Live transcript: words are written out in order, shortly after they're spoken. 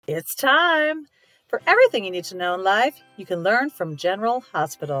It's time for everything you need to know in life you can learn from General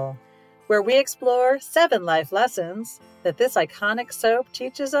Hospital, where we explore 7 life lessons that this iconic soap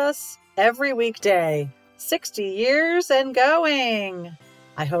teaches us every weekday. 60 years and going.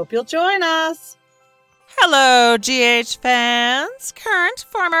 I hope you'll join us. Hello, GH fans, current,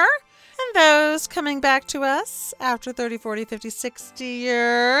 former, and those coming back to us after 30, 40, 50, 60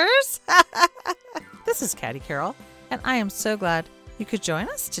 years. This is Caddy Carroll, and I am so glad you could join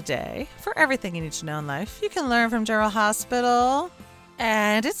us today for everything you need to know in life you can learn from General Hospital.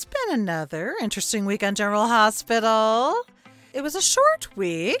 And it's been another interesting week on General Hospital. It was a short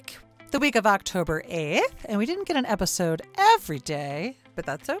week, the week of October 8th, and we didn't get an episode every day, but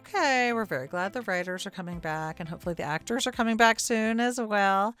that's okay. We're very glad the writers are coming back, and hopefully the actors are coming back soon as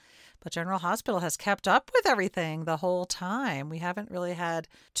well. But General Hospital has kept up with everything the whole time. We haven't really had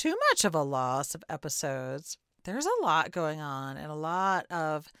too much of a loss of episodes. There's a lot going on and a lot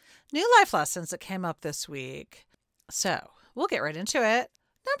of new life lessons that came up this week. So we'll get right into it.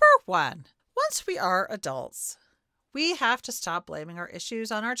 Number 1, once we are adults, we have to stop blaming our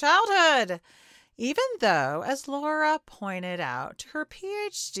issues on our childhood. Even though, as Laura pointed out to her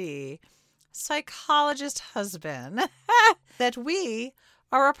PhD psychologist husband, that we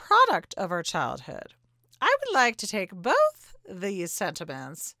are a product of our childhood. I would like to take both these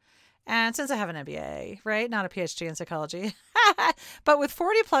sentiments, and since I have an MBA, right, not a PhD in psychology, but with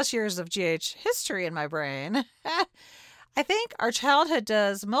 40 plus years of GH history in my brain, I think our childhood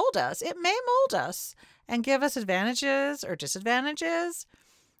does mold us. It may mold us and give us advantages or disadvantages,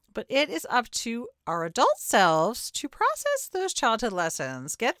 but it is up to our adult selves to process those childhood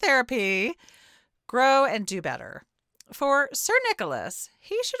lessons, get therapy, grow, and do better. For Sir Nicholas,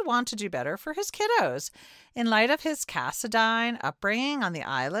 he should want to do better for his kiddos in light of his Cassadine upbringing on the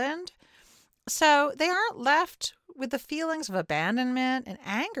island, so they aren't left with the feelings of abandonment and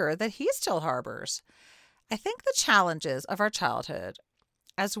anger that he still harbors. I think the challenges of our childhood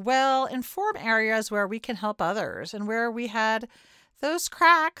as well inform areas where we can help others and where we had those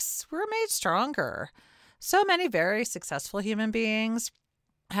cracks were made stronger. So many very successful human beings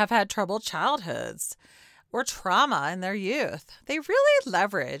have had troubled childhoods or trauma in their youth. They really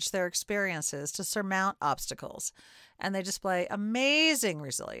leverage their experiences to surmount obstacles, and they display amazing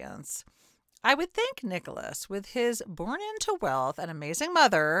resilience. I would think Nicholas, with his born into wealth and amazing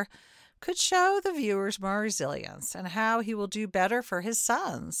mother, could show the viewers more resilience and how he will do better for his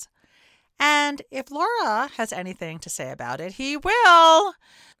sons. And if Laura has anything to say about it, he will.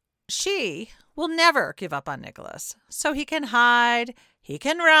 She will never give up on Nicholas, so he can hide, he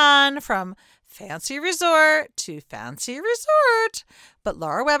can run from fancy resort to fancy resort, but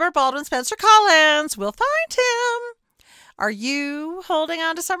Laura Weber, Baldwin, Spencer Collins will find him. Are you holding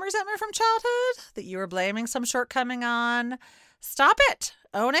on to some resentment from childhood that you are blaming some shortcoming on? Stop it.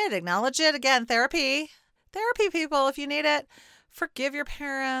 Own it. Acknowledge it. Again, therapy. Therapy, people, if you need it. Forgive your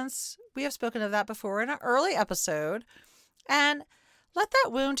parents. We have spoken of that before in an early episode. And let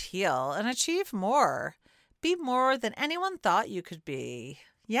that wound heal and achieve more. Be more than anyone thought you could be.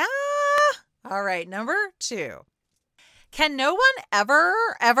 Yeah? All right, number 2. Can no one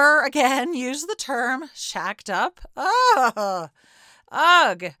ever again use the term shacked up? Oh,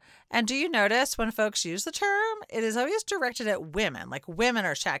 ugh. And do you notice when folks use the term, it is always directed at women, like women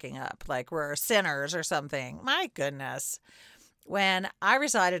are shacking up, like we're sinners or something. My goodness. When I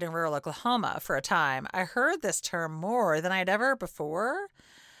resided in rural Oklahoma for a time, I heard this term more than I'd ever before.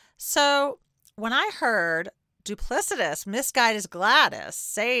 So when I heard duplicitous, misguided Gladys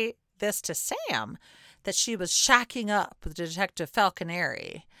say this to Sam, that she was shacking up with Detective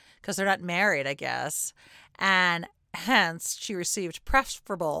Falconeri, because they're not married, I guess, and hence she received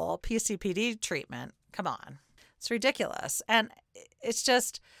preferable PCPD treatment. Come on. It's ridiculous. And it's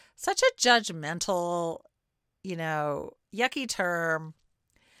just such a judgmental, yucky term.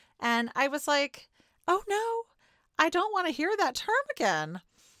 And I was like, oh no, I don't want to hear that term again.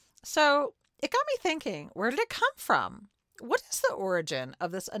 So it got me thinking, where did it come from? What is the origin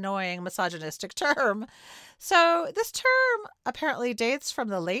of this annoying misogynistic term? So this term apparently dates from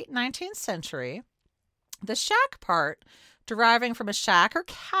the late 19th century. The shack part deriving from a shack or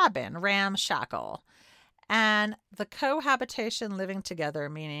cabin, ramshackle, and the cohabitation living together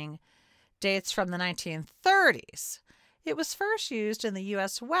meaning dates from the 1930s. It was first used in the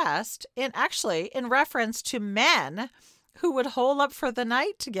U.S. West in reference to men who would hole up for the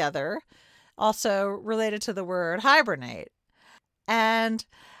night together, also related to the word hibernate. And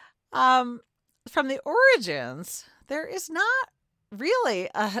from the origins, there is not really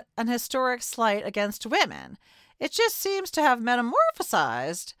an historic slight against women. It just seems to have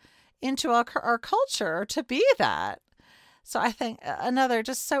metamorphosized into our culture to be that. So I think another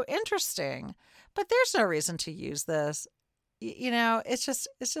just so interesting. But there's no reason to use this. It's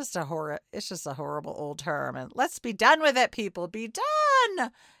just a horrible old term. And let's be done with it, people. Be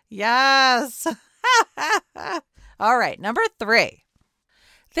done. Yes. All right, number 3.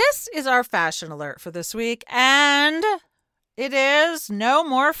 This is our fashion alert for this week, and it is no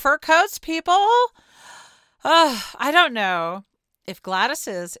more fur coats, people. I don't know if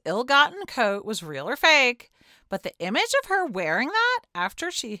Gladys's ill-gotten coat was real or fake, but the image of her wearing that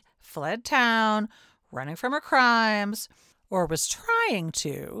after she fled town, running from her crimes, or was trying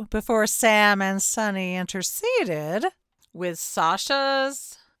to before Sam and Sonny interceded with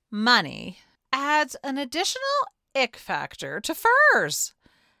Sasha's money, adds an additional ick factor to furs.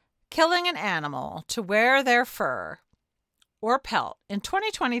 Killing an animal to wear their fur or pelt in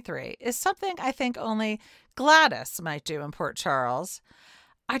 2023 is something I think only Gladys might do in Port Charles.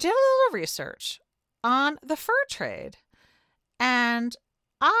 I did a little research on the fur trade, and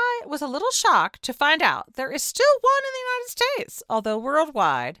I was a little shocked to find out there is still one in the United States, although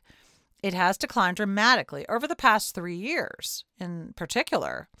worldwide it has declined dramatically over the past 3 years. In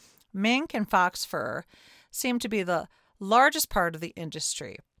particular, mink and fox fur seem to be the largest part of the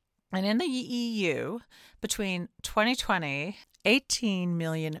industry. And in the EU, between 2020, 18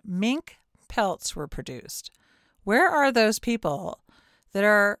 million mink pelts were produced. Where are those people that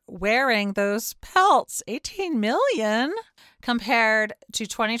are wearing those pelts? 18 million? Compared to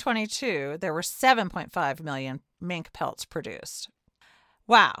 2022, there were 7.5 million mink pelts produced.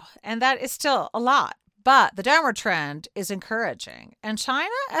 Wow, and that is still a lot. But the downward trend is encouraging, and China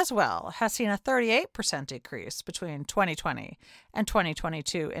as well has seen a 38% decrease between 2020 and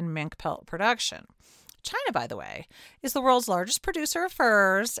 2022 in mink pelt production. China, by the way, is the world's largest producer of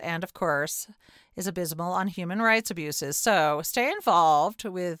furs and, of course, is abysmal on human rights abuses. So stay involved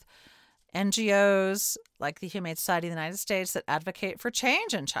with NGOs like the Humane Society of the United States that advocate for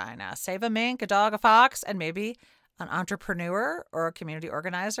change in China. Save a mink, a dog, a fox, and maybe an entrepreneur or a community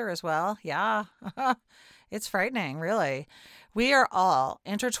organizer as well. Yeah, it's frightening, really. We are all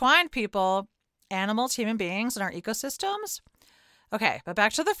intertwined, people, animals, human beings, and our ecosystems. Okay, but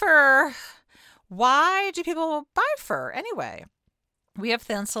back to the fur. Why do people buy fur anyway? We have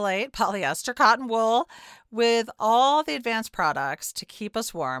Thinsulate, polyester, cotton wool, with all the advanced products to keep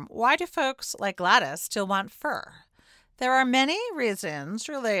us warm. Why do folks like Gladys still want fur? There are many reasons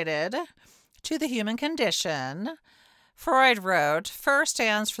related to the human condition. Freud wrote, fur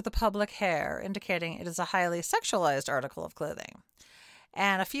stands for the public hair, indicating it is a highly sexualized article of clothing.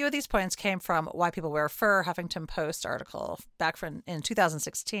 And a few of these points came from Why People Wear Fur, Huffington Post article back in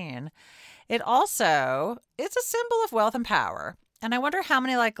 2016. It's a symbol of wealth and power. And I wonder how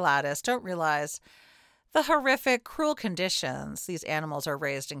many like Gladys don't realize the horrific, cruel conditions these animals are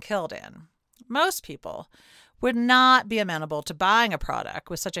raised and killed in. Most people would not be amenable to buying a product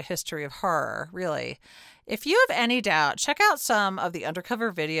with such a history of horror, really. If you have any doubt, check out some of the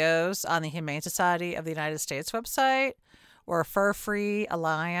undercover videos on the Humane Society of the United States website, or Fur Free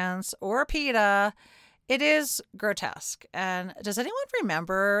Alliance, or PETA. It is grotesque. And does anyone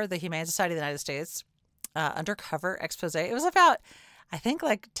remember the Humane Society of the United States undercover expose? It was about, I think,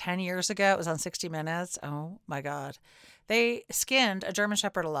 like 10 years ago. It was on 60 Minutes. Oh, my God. They skinned a German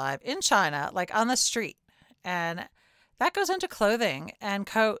Shepherd alive in China, like on the street. And that goes into clothing and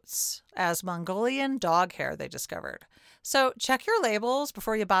coats as Mongolian dog hair, they discovered. So check your labels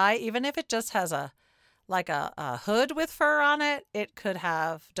before you buy, even if it just has a hood with fur on it. It could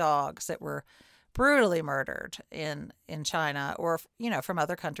have dogs that were brutally murdered in China or, from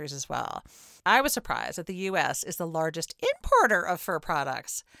other countries as well. I was surprised that the U.S. is the largest importer of fur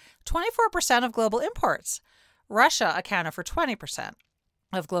products, 24% of global imports. Russia accounted for 20%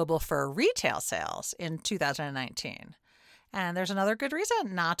 of global fur retail sales in 2019. And there's another good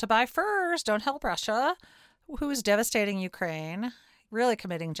reason not to buy furs. Don't help Russia, who is devastating Ukraine, really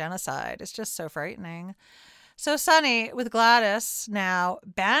committing genocide. It's just so frightening. So Sonny, with Gladys now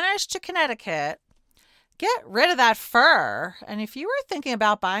banished to Connecticut, get rid of that fur. And if you were thinking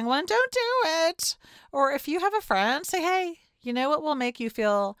about buying one, don't do it. Or if you have a friend, say, hey, you know what will make you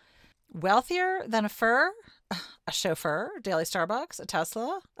feel wealthier than a fur? A chauffeur, daily Starbucks, a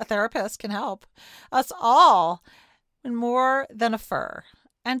Tesla, a therapist can help us all in more than a fur.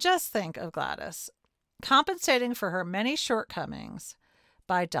 And just think of Gladys compensating for her many shortcomings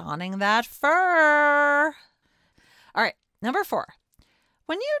by donning that fur. All right, number 4.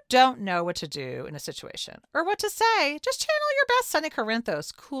 When you don't know what to do in a situation or what to say, just channel your best Sonny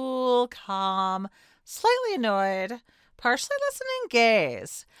Corinthos, cool, calm, slightly annoyed, partially listening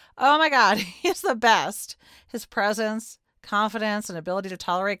gaze. Oh my God, he's the best. His presence confidence, and ability to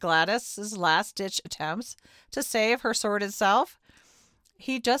tolerate Gladys's last-ditch attempts to save her sordid self.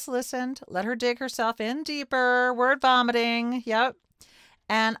 He just listened, let her dig herself in deeper, word vomiting. Yep.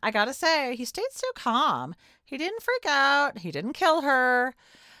 And I gotta say, he stayed so calm. He didn't freak out. He didn't kill her.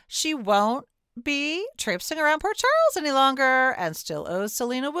 She won't be traipsing around Port Charles any longer and still owes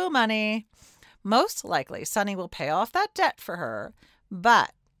Selena Wu money. Most likely, Sonny will pay off that debt for her.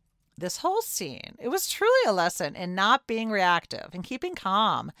 But this whole scene, it was truly a lesson in not being reactive and keeping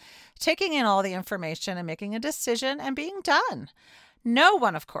calm, taking in all the information and making a decision and being done. No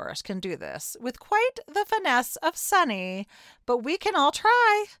one, of course, can do this with quite the finesse of Sonny, but we can all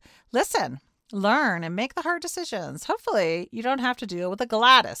try. Listen, learn, and make the hard decisions. Hopefully, you don't have to deal with a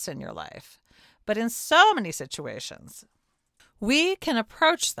Gladys in your life. But in so many situations, we can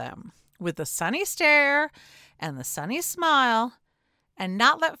approach them with the Sonny stare and the Sonny smile and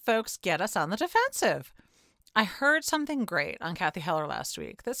not let folks get us on the defensive. I heard something great on Kathy Heller last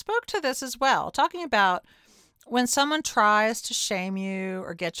week that spoke to this as well, talking about when someone tries to shame you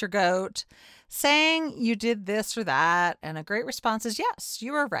or get your goat, saying you did this or that, and a great response is, yes,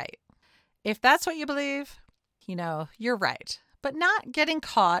 you are right. If that's what you believe, you're right, but not getting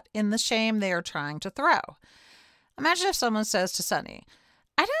caught in the shame they are trying to throw. Imagine if someone says to Sonny,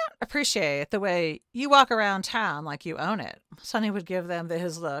 I don't appreciate the way you walk around town like you own it. Sonny would give them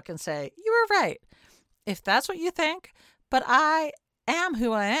his look and say, you were right. If that's what you think, but I am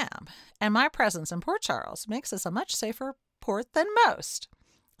who I am, and my presence in Port Charles makes this a much safer port than most.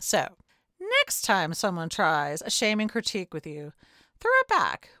 So, next time someone tries a shaming critique with you, throw it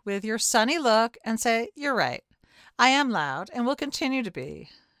back with your Sonny look and say, you're right. I am loud and will continue to be.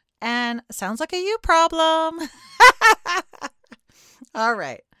 And sounds like a you problem. All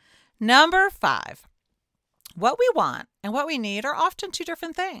right. Number 5. What we want and what we need are often two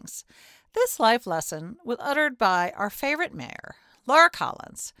different things. This life lesson was uttered by our favorite mayor, Laura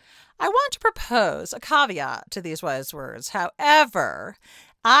Collins. I want to propose a caveat to these wise words. However,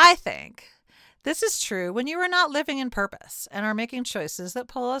 I think this is true when you are not living in purpose and are making choices that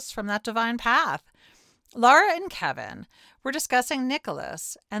pull us from that divine path. Laura and Kevin were discussing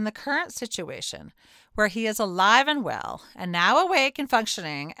Nicholas and the current situation where he is alive and well and now awake and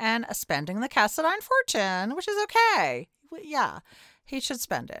functioning and spending the Cassadine fortune, which is okay. Yeah, he should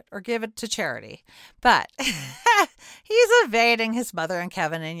spend it or give it to charity. But he's evading his mother and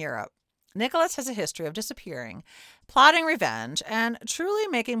Kevin in Europe. Nicholas has a history of disappearing, plotting revenge, and truly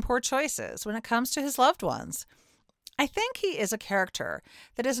making poor choices when it comes to his loved ones. I think he is a character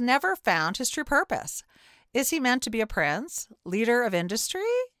that has never found his true purpose. Is he meant to be a prince, leader of industry?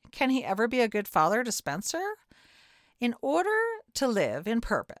 Can he ever be a good father to Spencer? In order to live in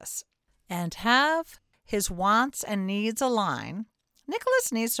purpose and have his wants and needs align,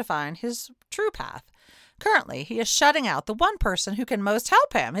 Nicholas needs to find his true path. Currently, he is shutting out the one person who can most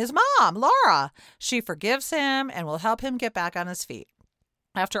help him, his mom, Laura. She forgives him and will help him get back on his feet.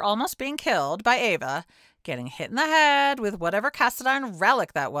 After almost being killed by Ava, getting hit in the head with whatever Cassadine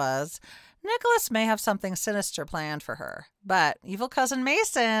relic that was, Nicholas may have something sinister planned for her. But evil cousin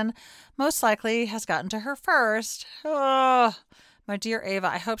Mason most likely has gotten to her first. Oh, my dear Ava,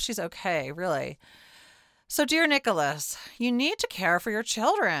 I hope she's okay, really. So, dear Nicholas, you need to care for your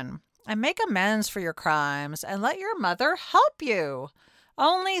children and make amends for your crimes and let your mother help you.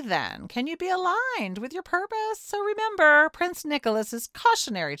 Only then can you be aligned with your purpose. So remember Prince Nicholas's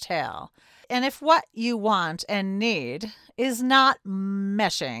cautionary tale. And if what you want and need is not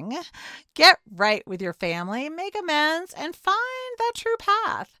meshing, get right with your family, make amends, and find that true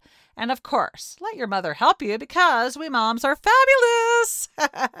path. And of course, let your mother help you because we moms are fabulous.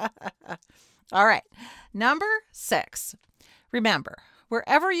 All right, number 6. Remember,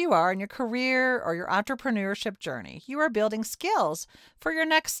 wherever you are in your career or your entrepreneurship journey, you are building skills for your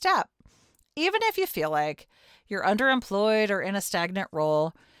next step. Even if you feel like you're underemployed or in a stagnant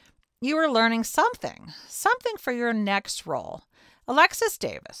role, you are learning something for your next role. Alexis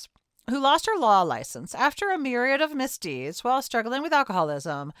Davis, who lost her law license after a myriad of misdeeds while struggling with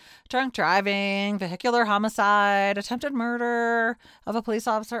alcoholism, drunk driving, vehicular homicide, attempted murder of a police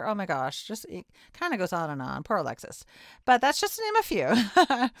officer. Oh my gosh, it kind of goes on and on. Poor Alexis. But that's just to name a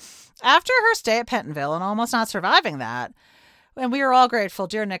few. After her stay at Pentonville and almost not surviving that, and we are all grateful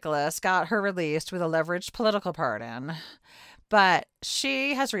dear Nicholas got her released with a leveraged political pardon. But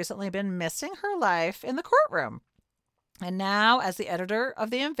she has recently been missing her life in the courtroom. And now, as the editor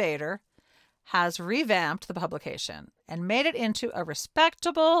of The Invader, has revamped the publication and made it into a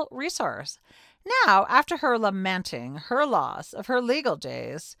respectable resource. Now, after her lamenting her loss of her legal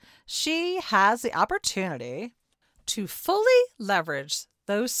days, she has the opportunity to fully leverage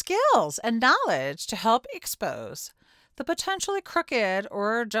those skills and knowledge to help expose the potentially crooked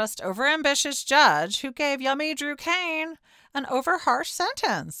or just overambitious judge who gave yummy Drew Kane an over-harsh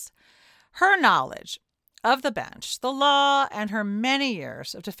sentence. Her knowledge of the bench, the law, and her many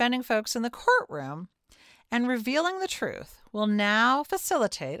years of defending folks in the courtroom and revealing the truth will now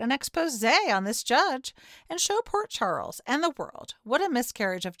facilitate an expose on this judge and show Port Charles and the world what a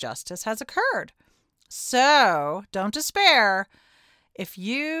miscarriage of justice has occurred. So don't despair. If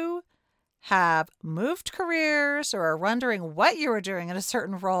you have moved careers or are wondering what you are doing in a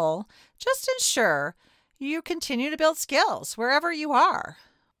certain role, just ensure you continue to build skills wherever you are,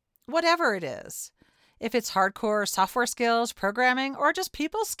 whatever it is. If it's hardcore software skills, programming, or just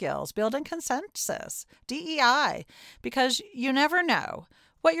people skills, building consensus, DEI, because you never know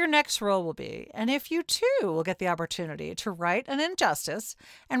what your next role will be. And if you too will get the opportunity to right an injustice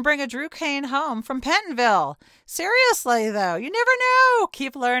and bring a Drew Kane home from Pentonville. Seriously, though, you never know.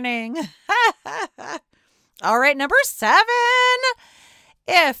 Keep learning. All right, number 7.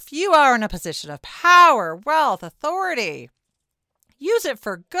 If you are in a position of power, wealth, authority, use it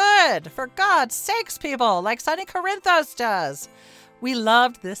for good. For God's sakes, people, like Sonny Corinthos does. We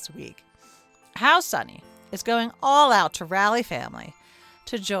loved this week how Sonny is going all out to rally family,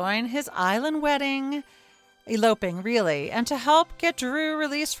 to join his island wedding, eloping really, and to help get Drew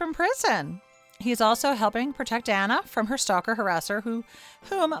released from prison. He's also helping protect Anna from her stalker harasser,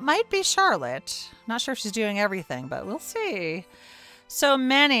 whom might be Charlotte. Not sure if she's doing everything, but we'll see. So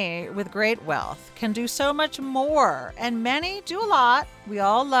many with great wealth can do so much more, and many do a lot. We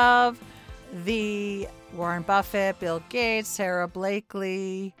all love the Warren Buffett, Bill Gates, Sarah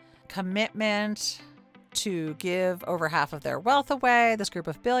Blakely commitment to give over half of their wealth away, this group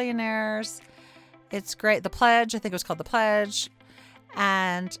of billionaires. It's great. The Pledge, I think it was called The Pledge.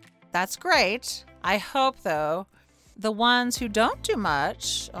 And that's great. I hope, though, the ones who don't do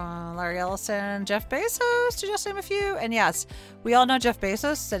much, Larry Ellison, Jeff Bezos, to just name a few. And yes, we all know Jeff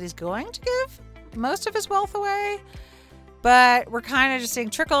Bezos said he's going to give most of his wealth away. But we're kind of just seeing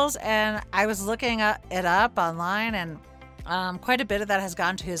trickles. And I was looking it up online, and quite a bit of that has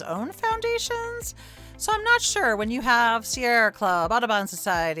gone to his own foundations. So I'm not sure when you have Sierra Club, Audubon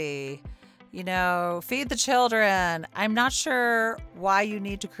Society, Feed the Children. I'm not sure why you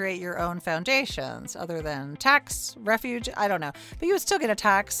need to create your own foundations other than tax, refuge. I don't know. But you would still get a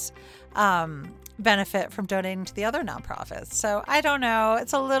tax benefit from donating to the other nonprofits. So I don't know.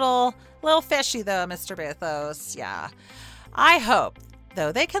 It's a little fishy, though, Mr. Bezos. Yeah. I hope,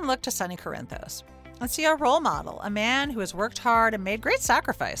 though, they can look to Sonny Corinthos and see a role model, a man who has worked hard and made great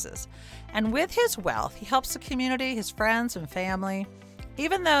sacrifices. And with his wealth, he helps the community, his friends and family,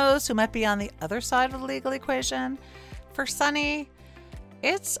 even those who might be on the other side of the legal equation. For Sonny,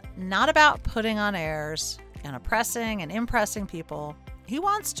 it's not about putting on airs and oppressing and impressing people. He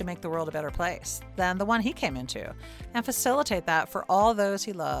wants to make the world a better place than the one he came into and facilitate that for all those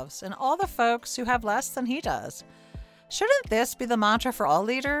he loves and all the folks who have less than he does. Shouldn't this be the mantra for all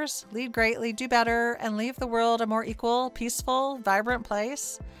leaders? Lead greatly, do better, and leave the world a more equal, peaceful, vibrant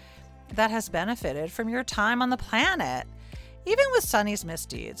place that has benefited from your time on the planet. Even with Sonny's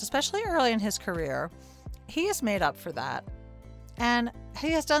misdeeds, especially early in his career, he has made up for that. And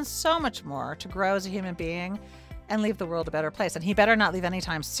he has done so much more to grow as a human being and leave the world a better place. And he better not leave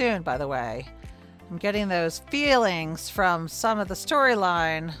anytime soon, by the way. I'm getting those feelings from some of the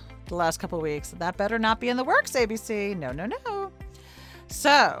storyline the last couple of weeks. That better not be in the works, ABC. No.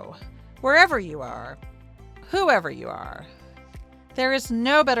 So, wherever you are, whoever you are, there is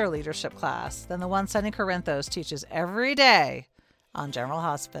no better leadership class than the one Sonny Corinthos teaches every day on General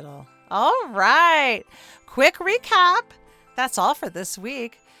Hospital. All right. Quick recap. That's all for this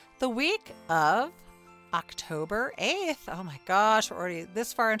week. The week of October 8th. Oh my gosh, we're already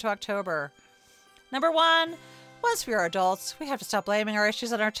this far into October. Number 1, once we are adults, we have to stop blaming our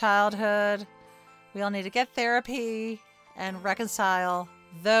issues on our childhood. We all need to get therapy and reconcile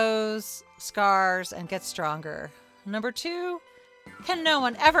those scars and get stronger. Number 2, can no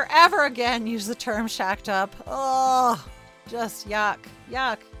one ever again use the term shacked up? Oh, just yuck.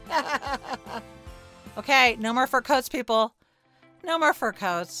 Okay, no more fur coats, people. No more fur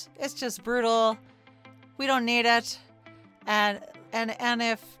coats. It's just brutal. We don't need it. And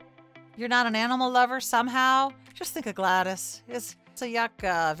if you're not an animal lover somehow, just think of Gladys. It's a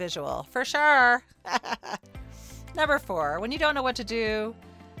yuck visual, for sure. Number 4, when you don't know what to do,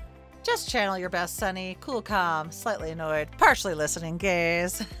 just channel your best Sonny, cool, calm, slightly annoyed, partially listening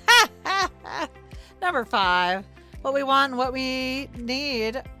gaze. Number 5, what we want and what we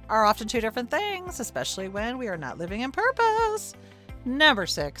need are often two different things, especially when we are not living in purpose. Number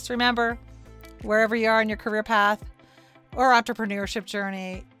 6, remember, wherever you are in your career path or entrepreneurship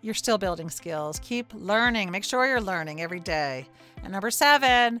journey, you're still building skills. Keep learning. Make sure you're learning every day. And number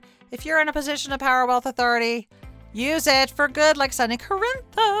 7, if you're in a position of power, wealth, authority, use it for good like Sonny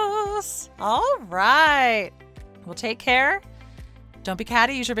Corinthos. All right. Well, take care. Don't be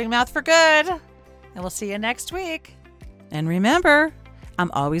catty. Use your big mouth for good. And we'll see you next week. And remember,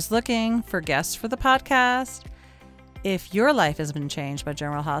 I'm always looking for guests for the podcast. If your life has been changed by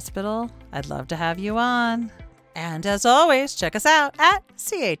General Hospital, I'd love to have you on. And as always, check us out at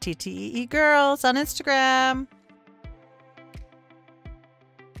CATTEE Girls on Instagram.